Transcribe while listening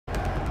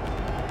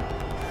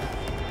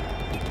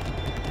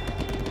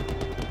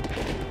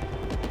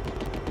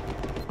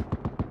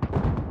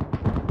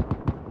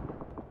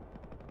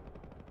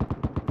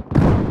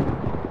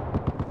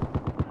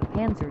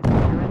Panzers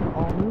urine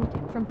all moved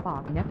in from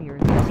fog Nepier.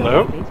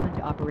 Hello? Basement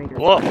to operators.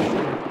 Whoa.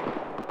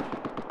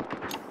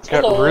 It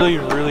got really,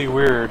 really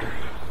weird.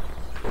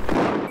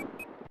 When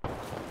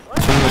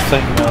the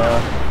thing,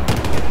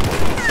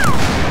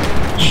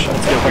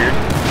 let's get weird.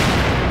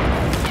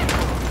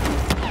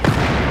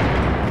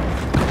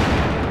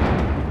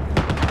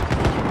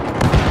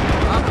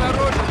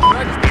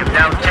 You've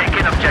now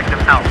taken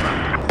objective Alpha.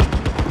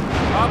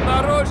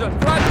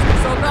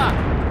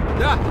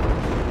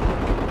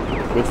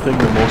 Good thing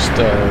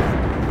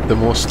the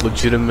most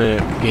legitimate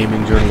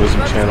gaming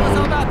journalism channel,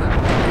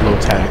 Low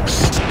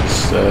Tax,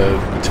 is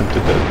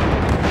attempted to.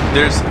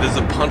 There's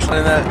a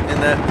punchline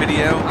in that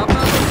video.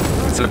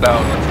 It's at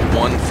about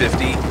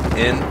 150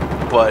 in,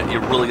 but you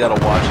really gotta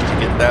watch it to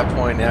get to that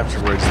point.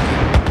 Afterwards,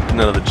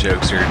 none of the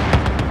jokes are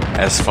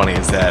as funny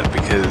as that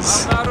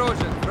because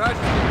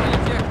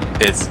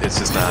it's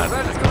just not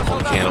gonna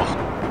hold a candle.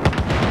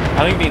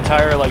 I think the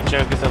entire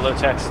joke is that low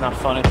tax is not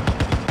funny.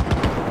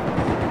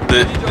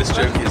 This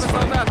joke is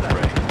funny,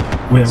 right?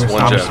 It's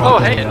one joke. Oh,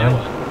 hey, I know.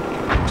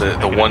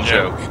 The one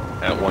joke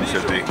at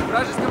 150.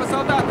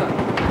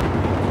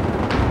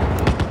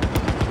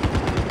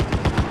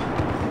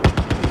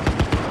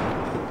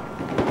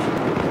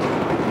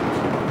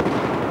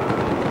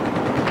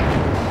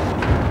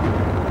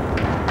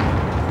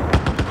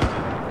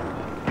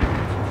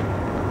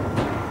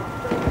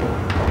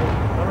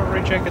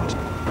 Chickens.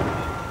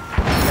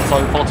 That's all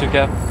your fault,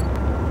 2Cap.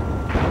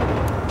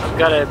 I've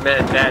got to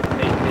admit, that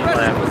made me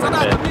laugh a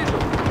bit.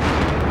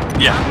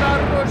 Yeah.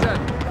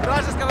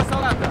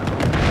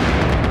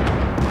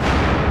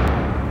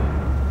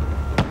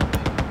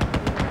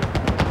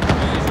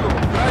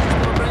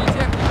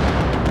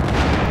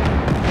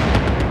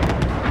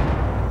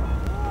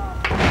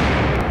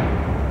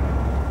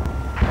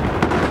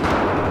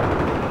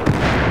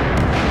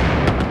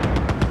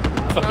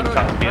 Fucking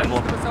copy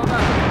animal.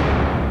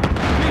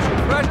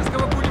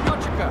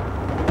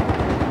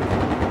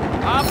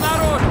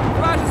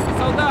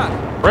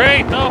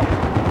 Ray, no!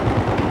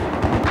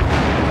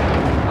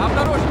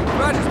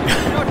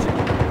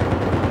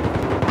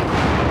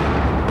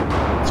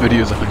 This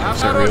video is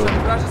 100% real.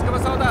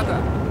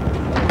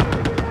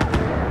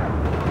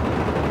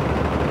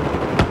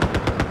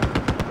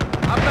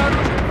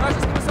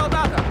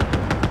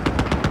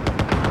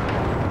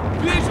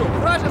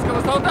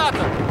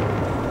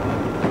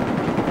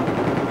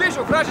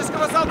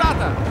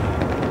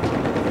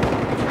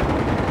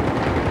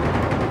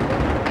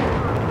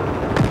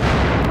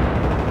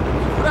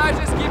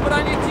 Вражеский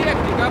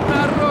бронетехник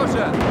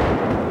обнаружен!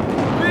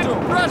 Вижу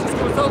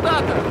вражеского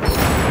солдата!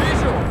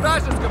 Вижу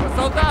вражеского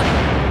солдата!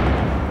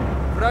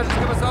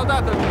 Вражеского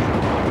солдата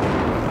вижу!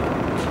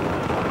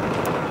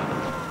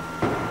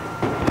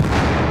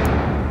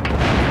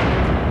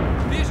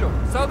 Вижу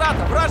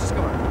солдата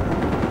вражеского!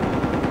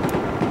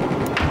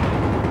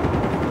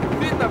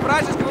 Видно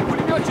вражеского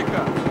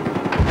пулеметчика!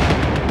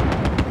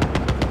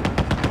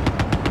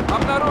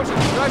 Обнаружен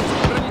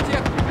вражеский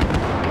бронетехник!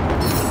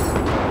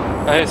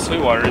 Hey,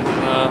 Sweetwater is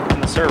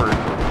in the server.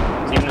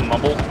 Is he even in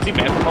Mumble? Is he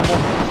banned from Mumble?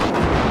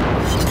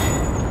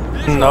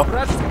 No.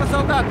 I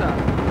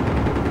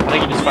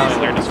think he just finally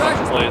learned his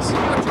fucking place.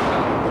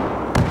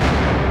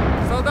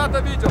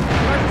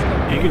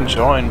 You can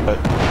join, but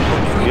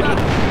you need it.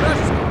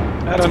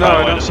 I don't know,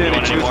 I don't see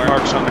any tooth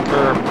marks on the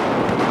curb.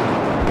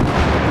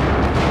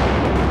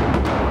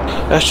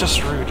 That's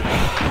just rude.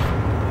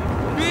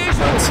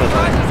 That's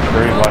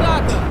very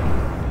violent.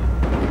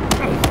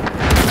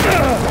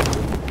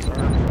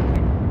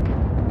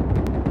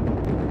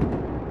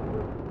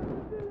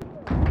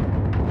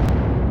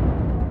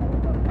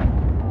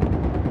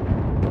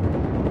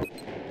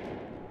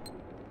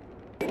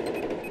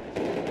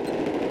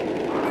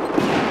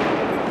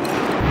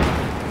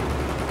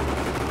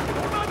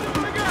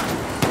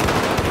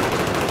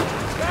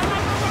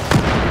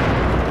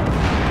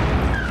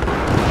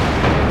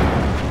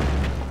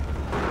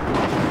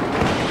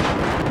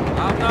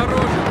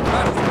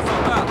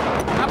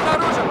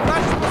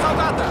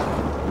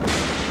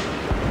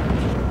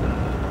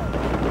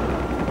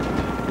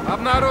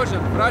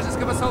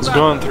 I was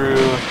going through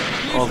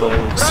all the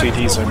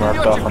CDs I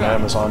marked off on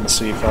Amazon to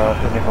see if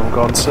any of them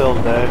got on sale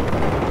today.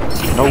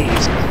 Nope.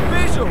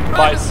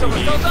 Buy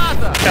CDs.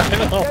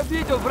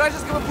 You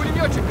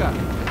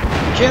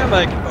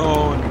can't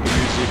own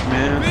music,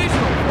 man.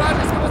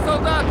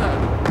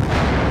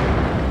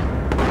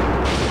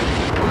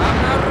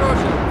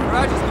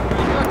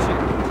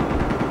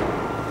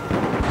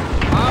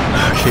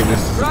 Okay,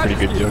 this is a pretty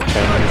good joke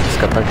channel. I just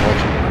got back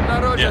watching.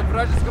 Yeah.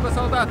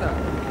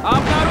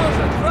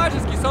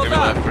 Made me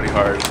laugh pretty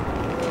hard.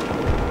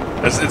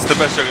 It's the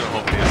best joke in the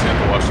whole video, so you have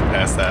to watch it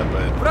past that,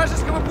 but...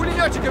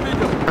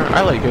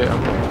 I like it.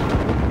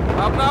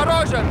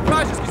 Обнаружен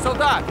вражеский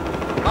солдат!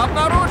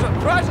 Обнаружен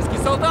вражеский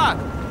солдат!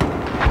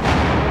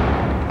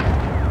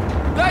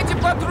 Дайте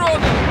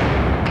патроны!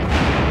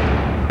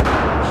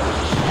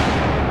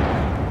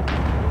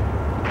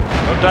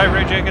 Don't die,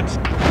 Ray Jenkins. I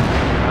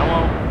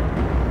won't.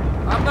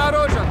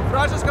 Обнаружен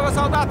вражеского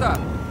солдата!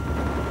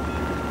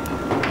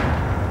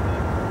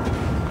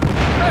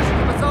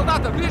 Вражеского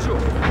солдата, вижу!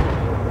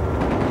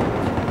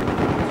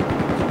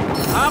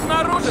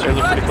 Обнаружен Sir,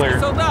 look pretty вражеский clear.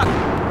 солдат!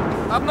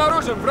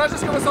 Обнаружен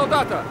вражеского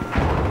солдата!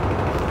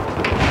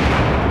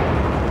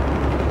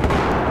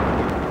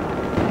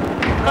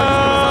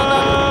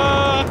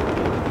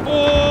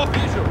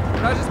 Вижу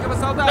вражеского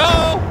солдата!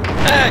 No!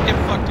 Ah, get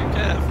fucked, you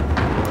calf.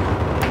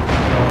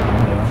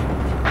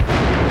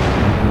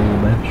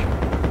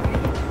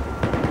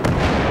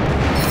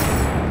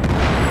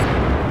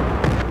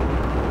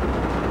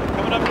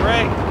 Coming up,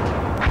 Ray.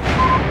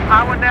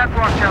 Our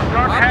network shall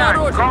not have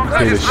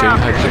Okay, the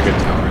Shanghai Ticket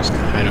Tower is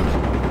kind of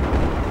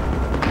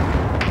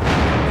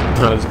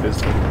not as good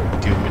as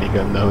dude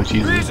minigun though,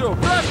 Jesus. Вижу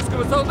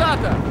вражеского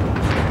солдата!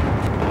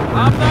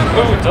 Oh,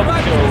 Обнаружен double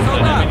kill вражеский with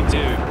солдат! enemy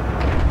too.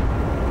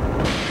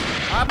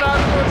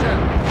 Обнаружен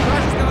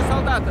вражеского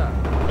солдата!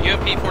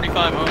 UMP-45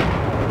 home.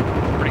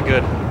 Pretty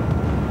good.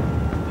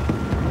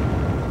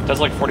 Does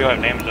like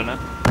 45 damage, doesn't it?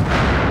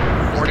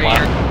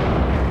 48.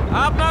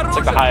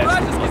 Обнаружен the highest.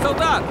 вражеский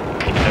солдат!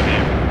 PW.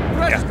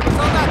 Вражеского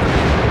солдата!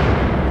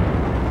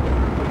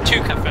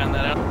 Two can fan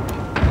that out.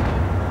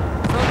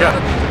 Yeah.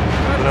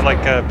 They're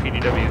like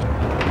PDWs.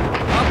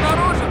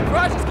 Обнаружен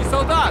вражеский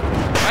солдат!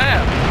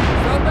 Wow.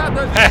 Солдат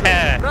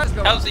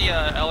вражеского! How's the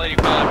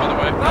L-85, by the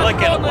way? I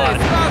like it a lot.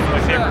 My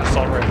favorite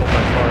assault rifle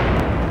by far.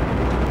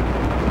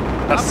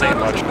 Not saying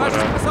much, Обнаружен but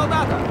вражеского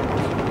солдата!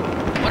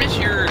 What is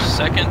your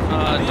second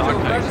Вижу dogtag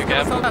you вражеского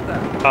have? солдата!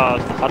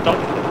 hot dog.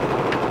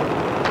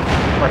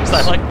 Or as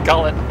I like to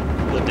call it,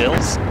 the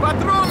dills.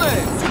 Патроны!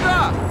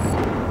 Сюда!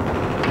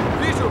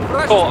 Вижу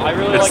вражеского Cool, I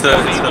really It's like the- the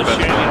it's the Eagle best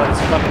shooting me one. like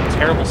this fucking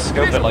terrible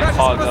scope Вижу that like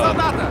hog вражеского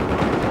солдата!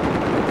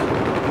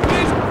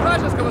 Вижу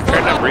вражеского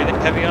They're not солдата! breathing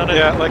heavy on it.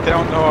 Yeah, like they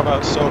don't know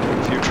about soap in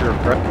the future.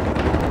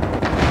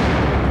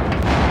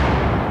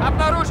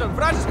 Обнаружен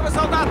вражеского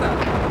солдата!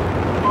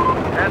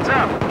 Heads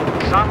up.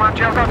 Someone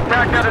just got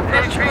targeted at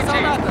Вражеского HVT.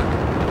 солдата!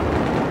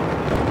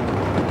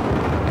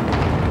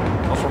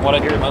 Well, from what I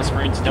hear, most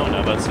Marines don't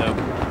know about so.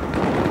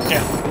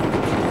 Yeah.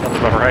 That's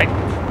about right.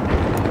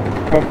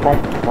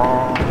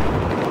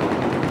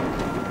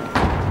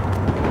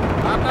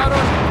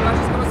 Обнаружен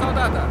вражеского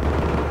солдата!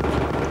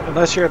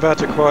 Unless you're about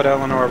to quote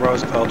Eleanor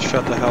Roosevelt,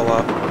 shut the hell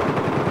up.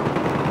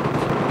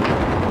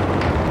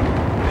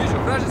 Вижу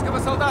вражеского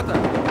солдата!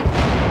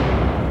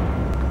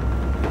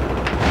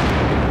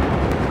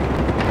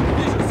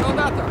 Вижу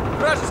солдата!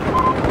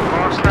 Вражеского!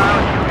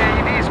 Hostile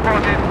UAV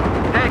spotted.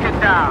 Take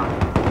it down.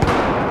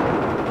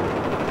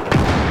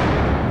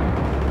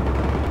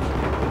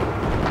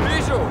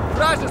 Вижу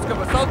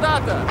вражеского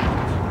солдата!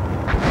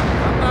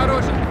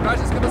 Обнаружен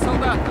вражеского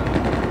солдата!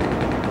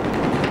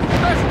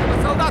 Вражеского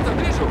солдата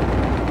вижу!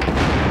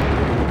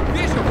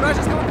 Вижу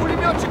вражеского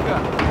пулеметчика!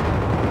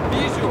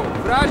 Вижу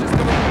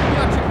вражеского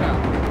пулеметчика!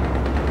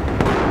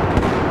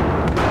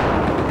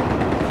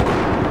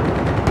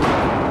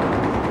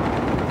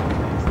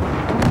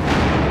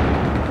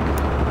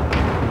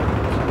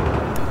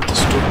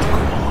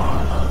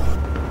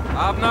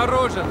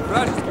 Обнаружен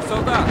вражеский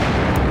солдат!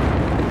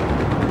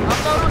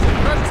 Обнаружен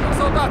вражеского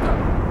солдата!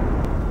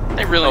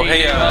 They really Oh,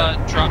 hey,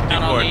 drop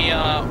down on the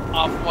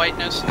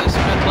off-whiteness of this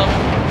mid level.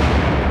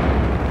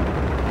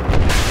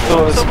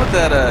 What's up with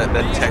that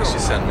text you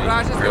sent me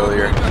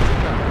earlier?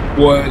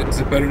 What? Is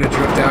it better to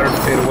drift out or to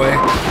fade away?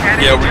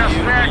 Yeah, were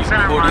you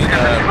quoting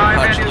Red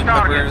Hot Chili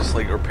Peppers,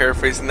 like, or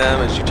paraphrasing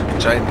them as you took a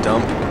giant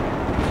dump?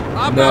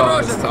 No, I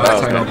was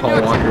talking about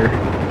Paul Walker.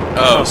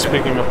 Oh, okay.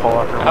 Speaking of Paul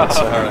Walker, one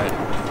second. Alright.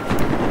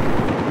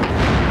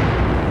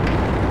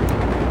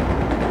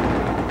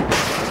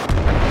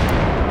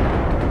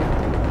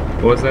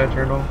 What was that,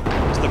 Journal?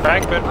 It's the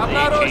fragment.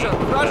 Обнаружен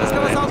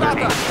вражеского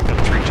солдата!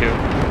 3-2.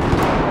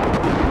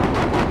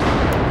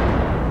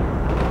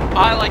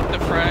 I like the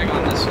frag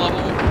on this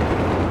level.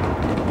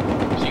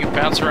 So you can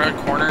bounce around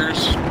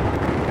corners.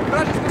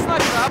 Вражеский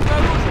снайпер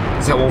обнаружен!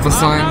 Is that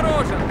Wolfenstein?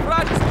 Обнаружен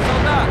вражеский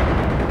солдат!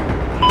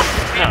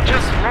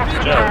 Just lost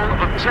control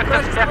of objective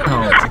Вражеского Delta.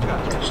 пулеметчика!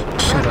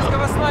 Shut up.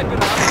 Вражеского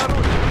снайпера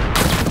обнаружен!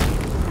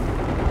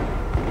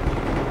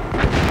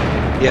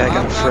 Yeah, I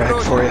got a frag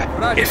for you.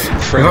 If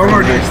Frag I were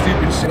for doing you.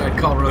 stupid shit, I'd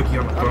call Roki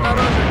on the phone.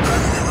 Обнаружен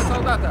вражеского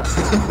солдата!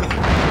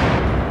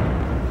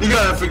 You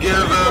gotta forgive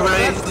him,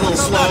 man. He's a little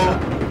slow.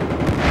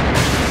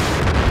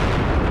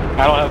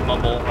 I don't have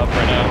mumble up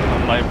right now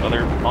on my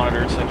other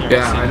monitors. So I can't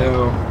Yeah, really I see.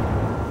 know.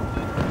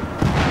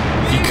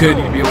 If you could,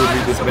 you'd be able to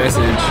read this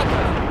message.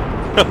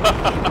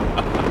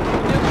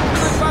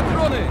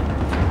 Патроны!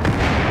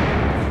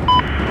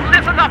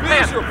 Listen up,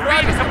 men. Вижу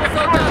вражеского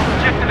солдата!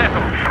 Objective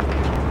Echo.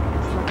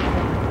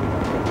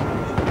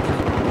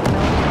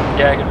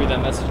 Yeah, I can read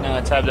that message now.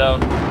 I tabbed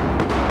out.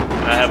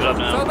 And I have it up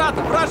now.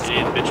 Солдата, вражеский!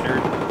 Idiot bitch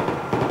nerd.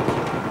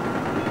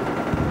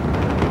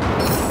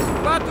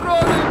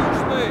 Патроны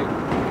нужны!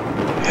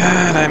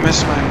 God, I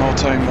miss my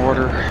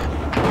multi-mortar.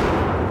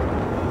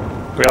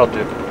 We all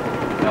do.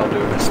 I'll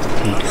do it.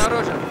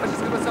 Обнаружен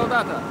вражеского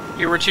солдата!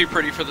 You were too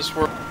pretty for this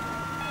world.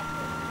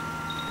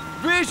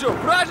 Вижу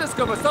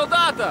вражеского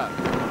солдата!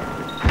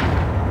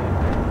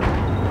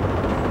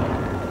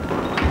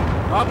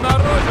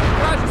 Обнаружен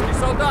вражеский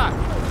солдат!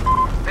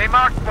 They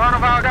marked one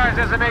of our guys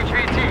as an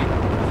HVT.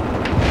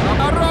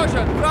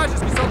 Обнаружен!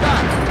 Вражеский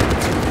солдат!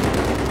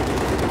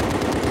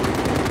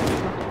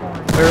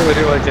 I really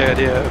do like the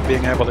idea of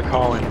being able to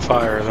call in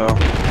fire, though.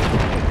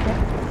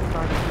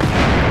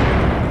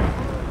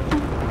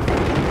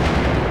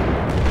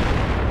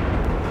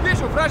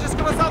 Вижу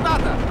вражеского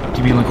солдата! Do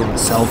you mean like with a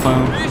cell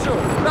phone? Вижу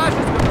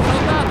вражеского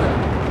солдата!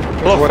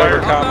 Whatever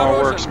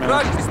combo works, man.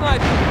 Вражеский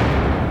снайпер!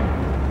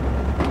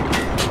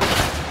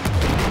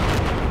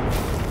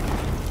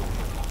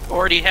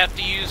 Or do you have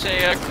to use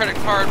a credit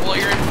card while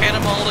you're in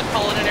Panama to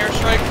call in an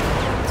airstrike?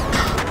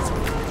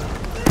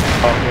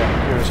 Oh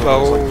yeah, here's what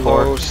it looks like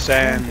for. Los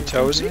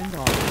Santosi?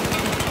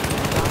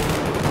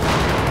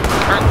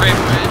 Turn great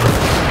bridge.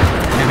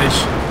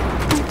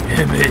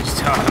 Image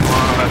time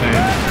on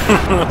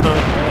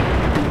it.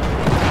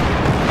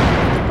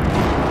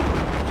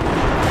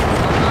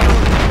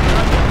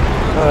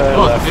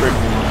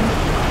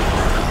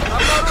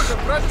 Обнаружен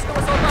вражеского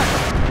солдата!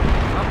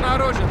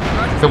 Обнаружен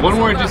вражеского The one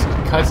where it солдата!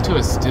 just cuts to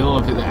a still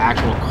of the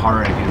actual car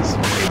wreck is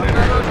way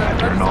better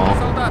after and all.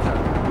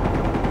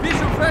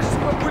 Вижу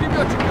вражеского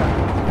пулеметчика!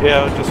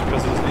 Yeah, just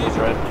because it's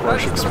the red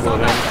flash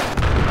exploding.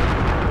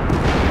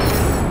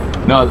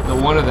 No, the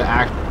one of the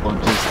actual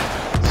just...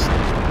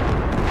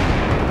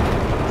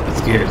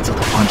 It's good, it's like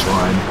a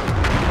punchline.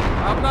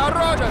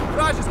 Обнаружен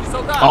вражеский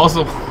солдат!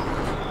 Also,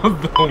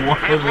 the one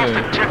of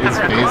his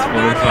face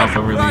photoshopped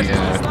over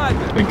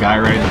the guy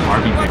riding the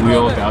parking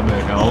wheel down the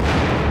hill.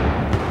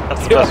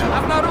 That's the best one.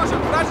 Обнаружен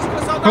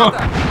вражеского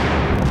солдата!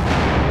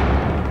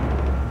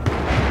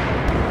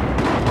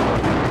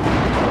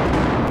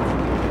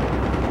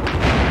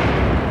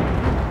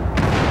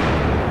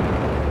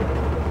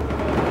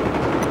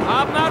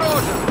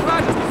 Обнаружен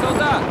вражеский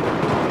солдат!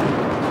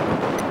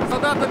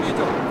 Солдата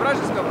видел!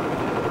 Вражеского!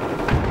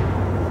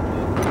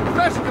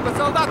 Вражеского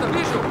солдата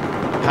вижу!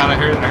 God, I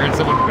heard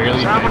someone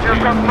barely mentioning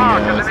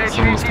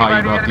someone was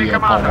talking about the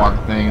Paul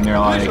Walker thing, and they're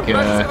like,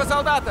 Вражеского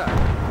солдата!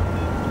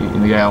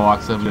 and the guy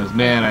walks up and goes,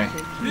 man, I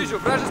Вижу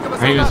вражеского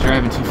heard he was солдата!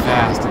 driving too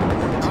fast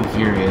and too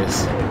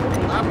furious.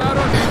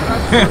 Обнаружен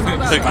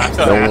вражеского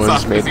солдата! No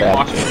one's made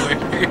that.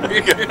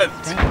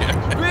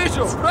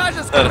 Вижу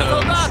вражеского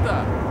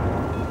солдата!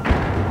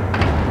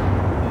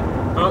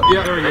 Oh,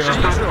 yeah, there we go.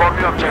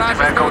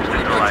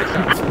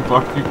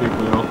 Barbecue big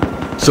wheel.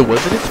 So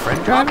was it his friend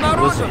driving?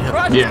 Or was it him?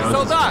 Yeah, it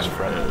was just his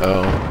friend.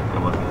 Oh,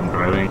 It wasn't him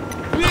driving.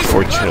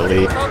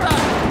 fortunately.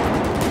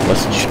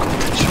 Less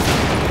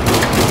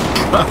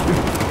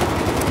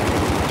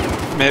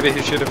Maybe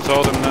he should have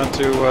told him not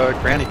to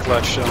granny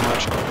clutch so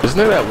much. Isn't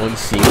there that one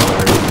scene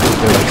where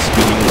they're like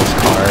speeding in his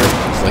car,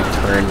 he's like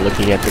turned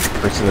looking at the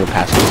person in the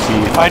passenger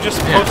seat? I just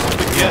posted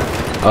it again.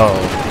 Oh,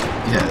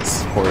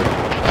 Yes. poor.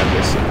 I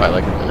missed it by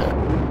like a minute.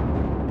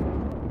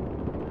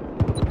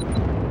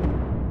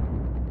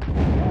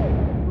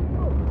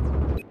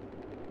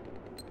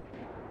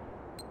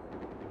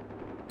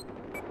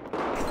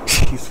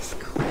 Jesus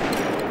Christ.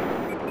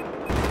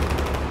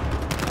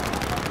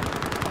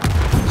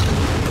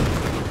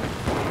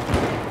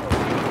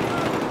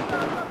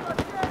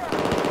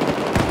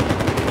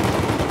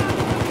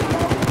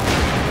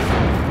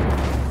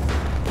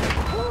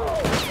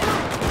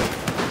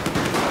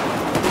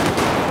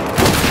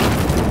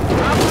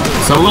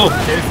 So a little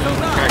pissed off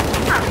the crack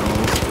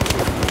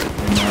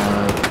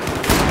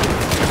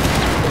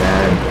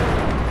and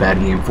bad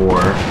game 4.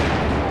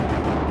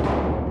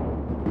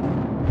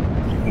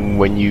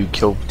 When you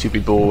kill two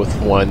people with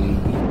one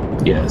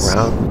Yes.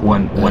 round?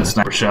 One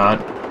sniper shot.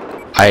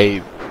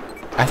 I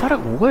thought it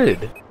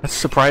would. That's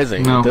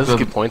surprising. No, it does the-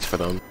 get points for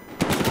them.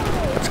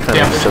 That's kind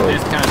Yeah, of silly.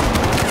 it's kind of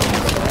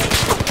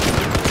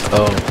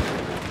Oh.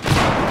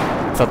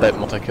 I thought that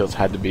multi-kills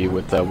had to be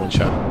with one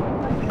shot.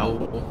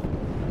 No.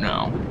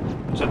 no.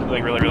 So they're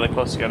like really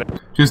close together.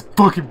 Just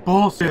fucking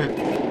bullshit.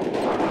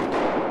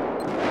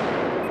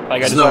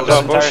 Like I just No, wiped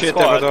out the entire Bullshit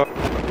that squad.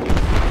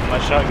 was My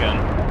shotgun.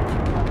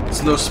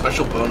 It's no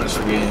special bonus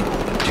for getting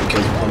 2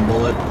 kills with 1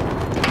 bullet.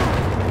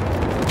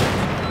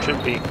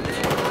 Should be.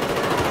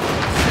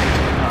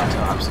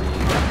 Autopsy.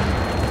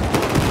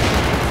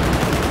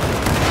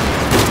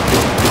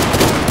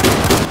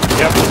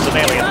 Yep, it's an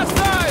alien. It's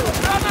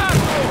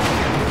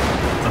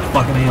a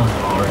fucking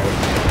alien already.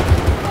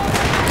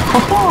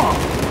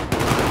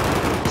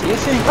 Do you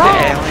think the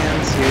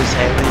aliens use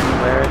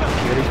Alienware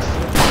computers?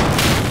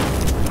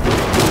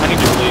 I need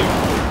to leave.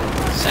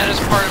 Saddest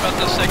part about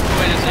this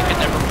CQL is they can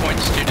never point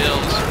to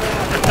dills.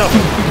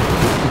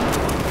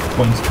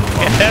 Points to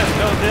one. Yeah,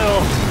 no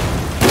dills.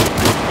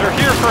 They're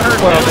here for her.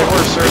 Well, they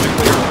were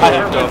surgically I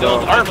have no removed,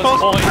 dills. though. Our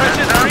post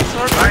precious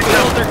resource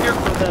dills. They're here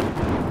for them.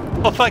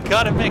 Oh my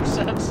god, it makes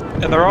sense.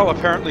 And they're all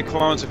apparently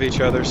clones of each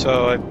other,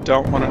 so I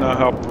don't want to know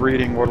how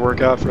breeding would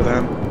work out for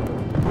them.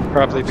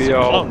 Probably be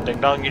all Clone,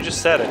 ding dong, you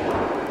just said it.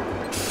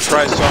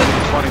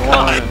 trisomy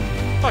 21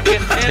 and Fucking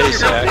answer your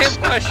Tay-Sachs.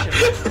 damn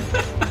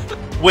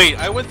question. Wait,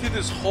 I went through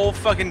this whole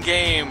fucking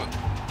game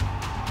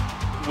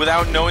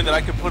without knowing that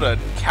I could put a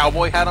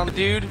cowboy hat on a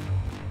dude?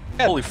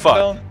 Holy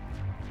fuck.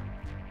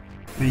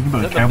 You can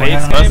put a Is that the cowboy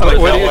base hat on game? it? What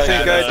do felt you like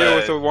think I do that,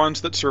 with the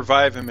ones that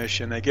survive a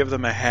mission? They give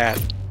them a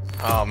hat.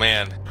 Oh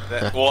man.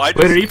 Well, I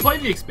just, Wait, are you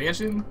playing the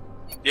expansion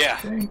yeah,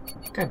 thing?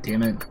 God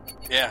damn it.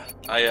 yeah.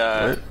 I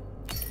I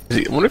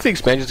wonder if the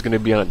expansion is going to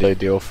be on a daily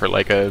deal for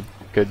like a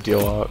good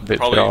deal bit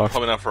off.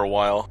 probably not for a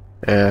while.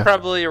 Yeah.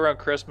 Probably around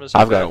Christmas.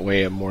 I've got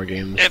way more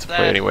games If to play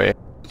that- anyway.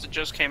 It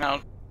just came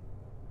out.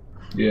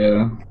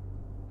 Yeah.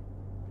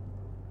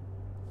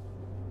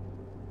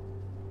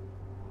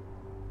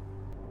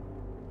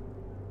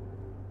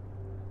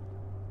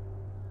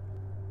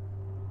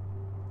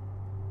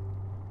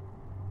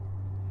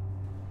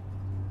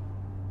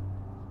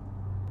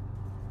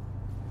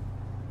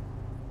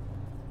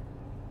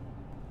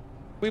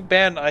 We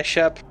banned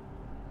iShep.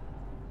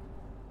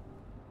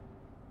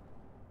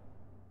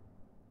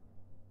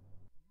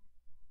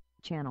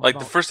 Channel Like the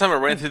vault. first time I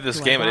ran Link through this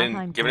to game, I our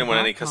didn't give anyone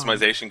any valheim.com.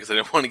 customization because I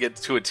didn't want to get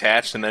too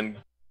attached and then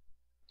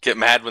get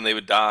mad when they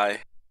would die.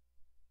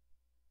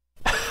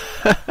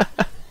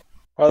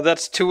 Well,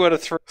 that's 2 out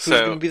of 3. Who's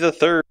So- gonna be the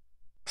third?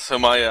 So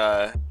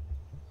my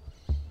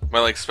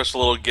like special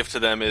little gift to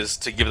them is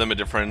to give them a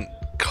different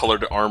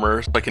colored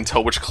armor so I can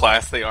tell which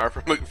class they are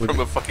from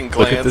a fucking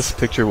glance. Look at this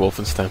picture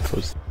Wolfenstein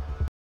posted.